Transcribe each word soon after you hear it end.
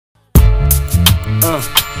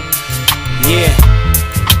Yeah,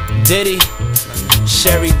 Diddy,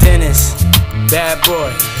 Sherry Dennis, Bad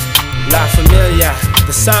Boy, La Familia,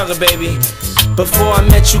 the saga, baby. Before I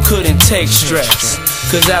met you, couldn't take stress,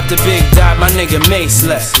 cause after Big Dot, my nigga Mace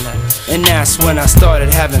left. And that's when I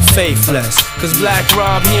started having faith less, cause Black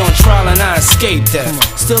Rob, he on trial and I escaped that.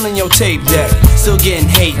 Still in your tape deck, still getting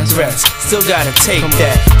hate threats, still gotta take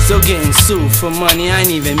that. Still getting sued for money I ain't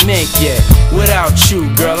even make yet. Without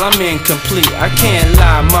you, girl, I'm incomplete. I can't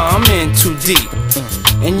lie, ma, I'm in too deep.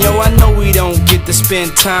 And yo, I know we don't get to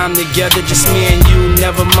spend time together, just me and you,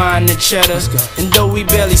 never mind the cheddar. And though we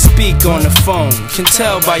barely speak on the phone, can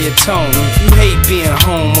tell by your tone, you hate being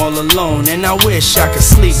home all alone. And I wish I could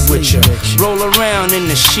sleep with you, roll around in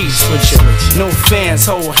the sheets with you. No fans,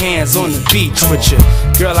 hold hands on the beach with you.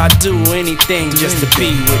 Girl, I do anything just to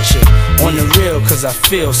be with you. On the real, cause I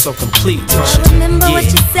feel so complete with you. I remember what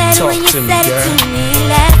you said when you said it to me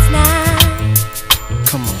last night.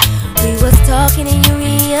 Come on. We was talking and you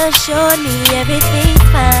reassured me everything's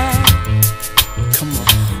fine. Come on.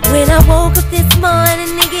 When I woke up this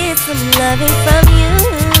morning to get some loving from you,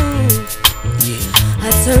 I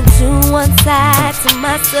turned to one side, to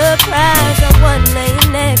my surprise I wasn't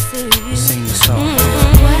laying next to you. Sing the song.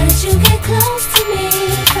 Why did you get close to me?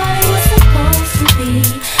 Thought it was supposed to be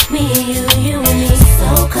me and you and me,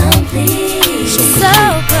 so complete, so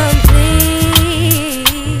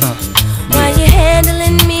complete. Why you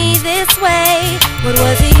handling me this way? What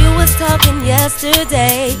was it you was talking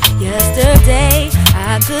yesterday? Yesterday,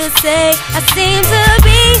 I could say I seem to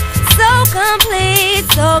be so complete,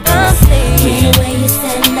 so complete. The way you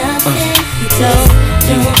said nothing, you don't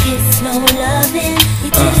kiss, no loving. You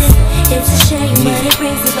did it, it's a shame, but it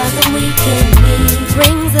brings about the weekend me.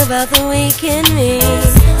 Brings about the weekend me.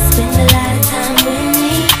 Spend a lot of time with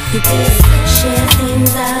me. You did it, share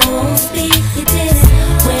things I won't speak. You did it,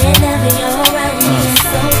 whenever you're around me, it's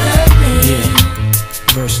so complete. Yeah.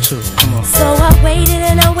 Verse 2, come on. So I waited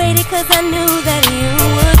and I waited cause I knew that you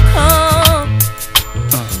would come.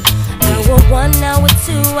 Hour 1, hour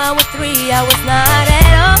 2, hour 3, I was not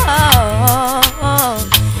at all.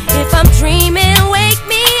 If I'm dreaming, wake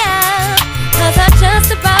me up, cause I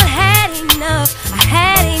just about had enough. I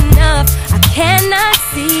had enough. I cannot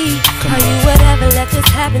see how you would ever let this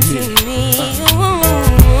happen to me.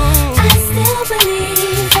 I still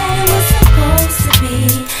believe that it was supposed to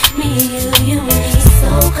be me and you and me,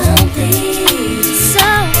 so complete, so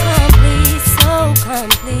complete, so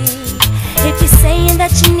complete. If you're saying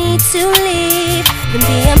that you need to leave, then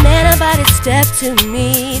be a man about it. Step to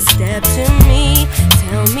me, step to me.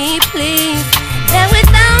 Tell me please that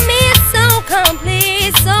without me it's so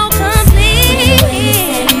complete, so complete. The way you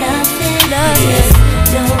said nothing, Nothing.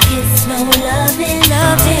 no kiss, no loving,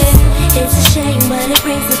 Loving. It's a shame, but it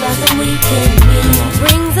brings about the weekend me.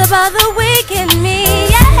 Brings about the weekend me,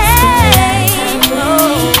 yeah.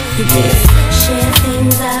 You just share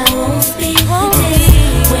things I won't speak.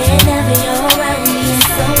 Whenever you're around me, it's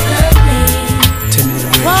so complete.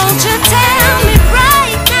 Won't you tell me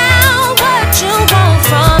right now what you want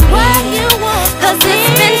from me? What you want? Cause it's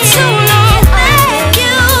been too long that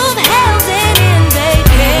you've held it in,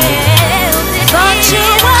 baby. Thought you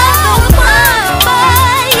were the one,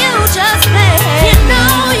 but you just played. You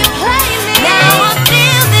know you played me. Now I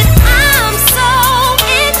feel that I'm so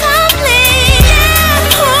incomplete.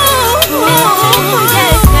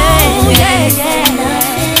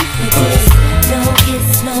 No kiss,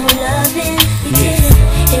 no loving.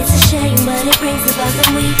 It's a shame, but it brings about the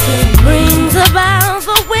weekend. Brings about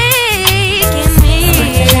the weekend me.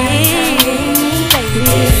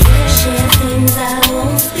 Share things I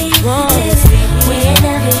won't speak.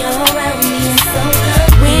 Whenever you're around me, it's so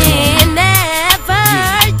complete. Whenever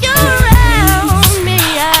you're around me,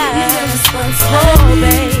 You're responsible,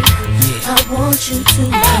 babe, I want you to